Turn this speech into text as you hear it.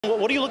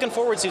What are you looking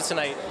forward to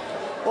tonight?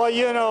 Well,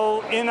 you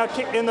know,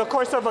 in the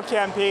course of a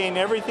campaign,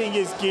 everything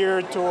is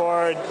geared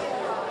toward,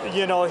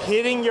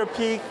 hitting your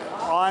peak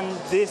on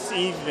this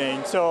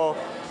evening. So,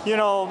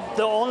 the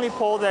only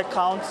poll that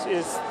counts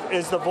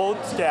is the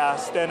votes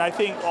cast. And I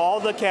think all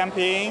the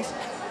campaigns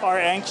are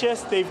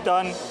anxious. They've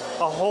done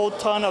a whole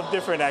ton of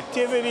different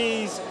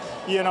activities,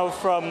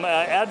 from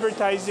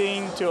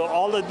advertising to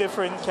all the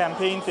different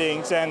campaign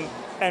things. And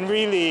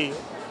really,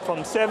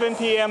 from 7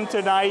 p.m.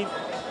 tonight,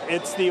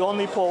 it's the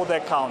only poll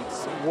that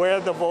counts, where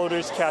the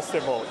voters cast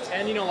their votes.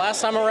 And last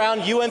time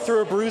around, you went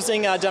through a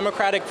bruising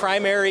Democratic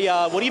primary.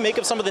 What do you make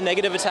of some of the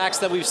negative attacks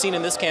that we've seen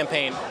in this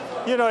campaign?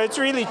 It's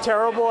really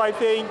terrible. I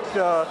think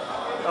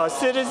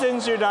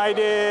Citizens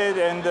United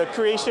and the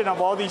creation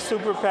of all these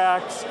super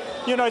PACs,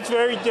 it's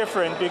very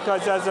different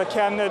because as a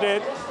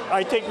candidate,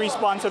 I take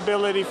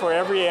responsibility for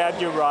every ad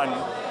you run.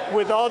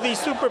 With all these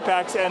super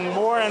PACs and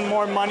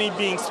more money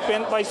being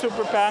spent by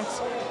super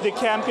PACs, the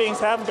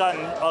campaigns have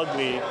gotten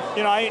ugly.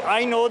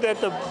 I know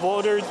that the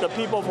voters, the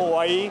people of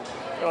Hawaii,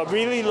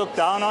 really look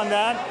down on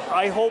that.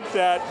 I hope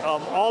that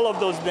all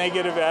of those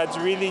negative ads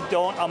really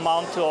don't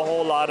amount to a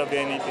whole lot of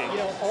anything.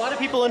 A lot of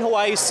people in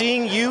Hawaii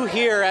seeing you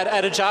here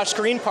at a Josh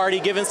Green party,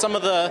 given some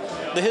of the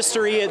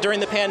history during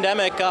the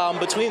pandemic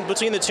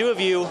between the two of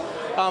you,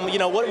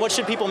 what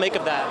should people make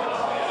of that?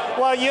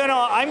 Well,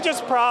 I'm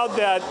just proud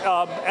that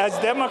as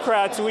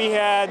Democrats, we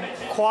had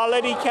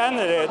quality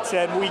candidates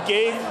and we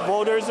gave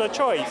voters a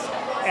choice.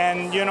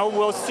 And,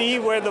 we'll see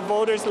where the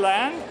voters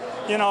land.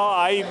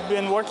 I've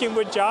been working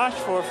with Josh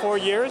for 4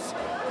 years.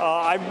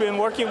 I've been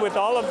working with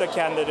all of the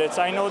candidates.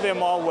 I know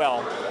them all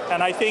well.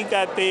 And I think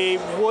that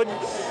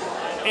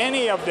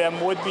any of them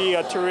would be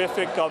a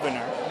terrific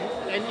governor.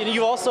 And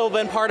you've also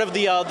been part of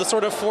the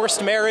sort of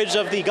forced marriage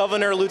of the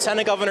governor,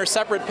 lieutenant governor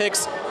separate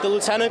picks. The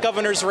lieutenant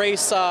governor's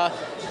race,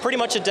 pretty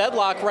much a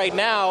deadlock right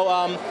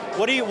now.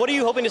 What are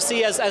you hoping to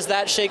see as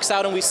that shakes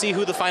out and we see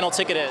who the final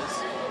ticket is?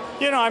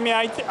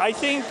 I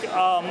think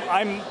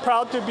I'm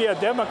proud to be a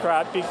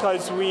Democrat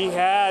because we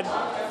had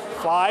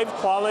 5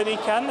 quality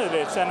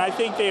candidates, and I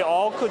think they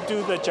all could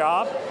do the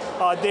job.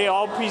 They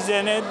all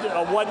presented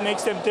what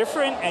makes them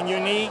different and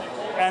unique,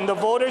 and the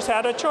voters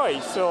had a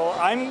choice. So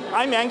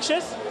I'm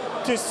anxious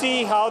to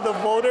see how the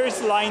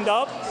voters lined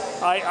up.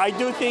 I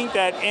do think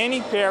that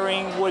any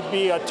pairing would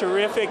be a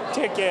terrific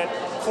ticket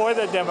for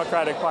the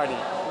Democratic Party.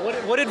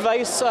 What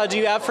advice do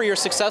you have for your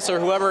successor,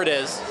 whoever it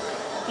is?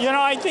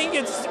 I think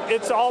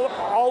it's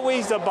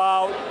always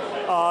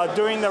about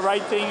doing the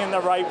right thing in the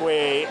right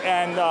way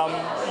and,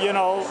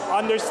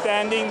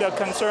 understanding the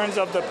concerns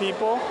of the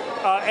people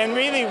and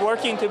really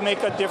working to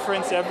make a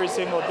difference every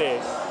single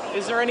day.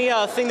 Is there any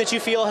thing that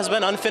you feel has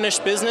been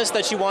unfinished business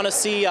that you want to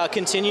see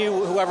continue,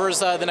 whoever's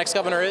the next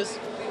governor is?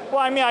 Well,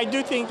 I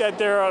do think that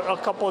there are a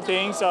couple of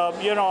things.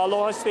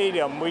 Aloha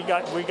Stadium, we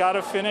got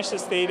to finish the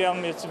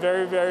stadium. It's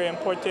very, very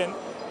important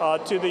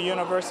to the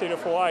University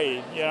of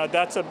Hawaii.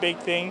 That's a big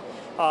thing.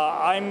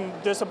 I'm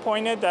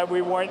disappointed that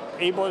we weren't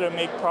able to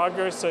make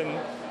progress in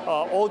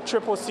old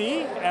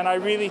CCC, and I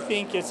really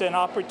think it's an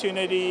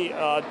opportunity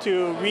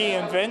to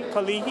reinvent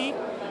Kalihi,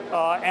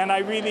 and I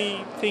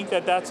really think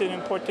that that's an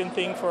important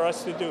thing for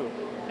us to do.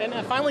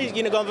 And finally,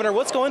 Governor,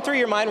 what's going through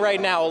your mind right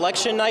now?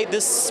 Election night,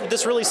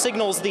 this really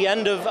signals the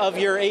end of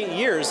your 8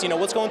 years.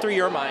 What's going through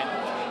your mind?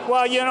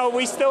 Well,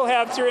 we still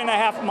have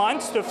 3.5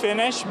 months to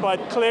finish,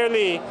 but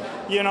clearly,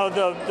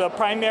 the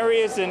primary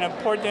is an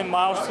important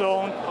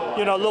milestone.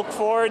 Look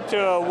forward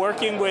to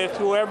working with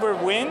whoever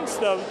wins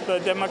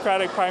the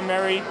Democratic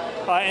primary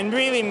and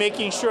really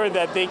making sure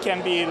that they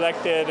can be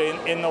elected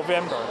in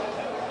November.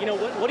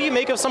 What do you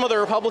make of some of the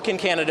Republican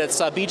candidates?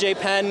 BJ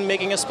Penn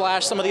making a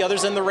splash, some of the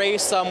others in the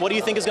race. What do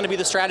you think is going to be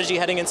the strategy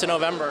heading into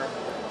November?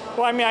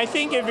 Well, I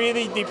think it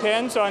really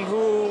depends on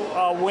who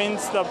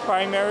wins the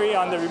primary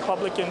on the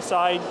Republican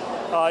side.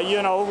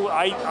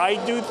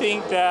 I do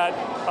think that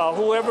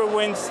whoever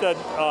wins the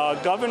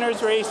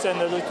governor's race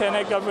and the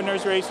lieutenant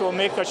governor's race will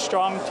make a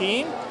strong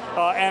team.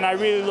 And I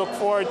really look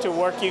forward to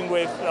working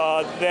with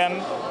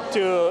them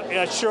to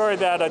assure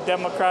that a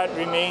Democrat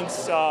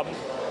remains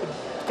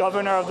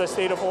governor of the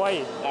state of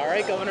Hawaii. All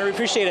right, Governor, we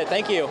appreciate it.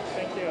 Thank you.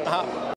 Thank you.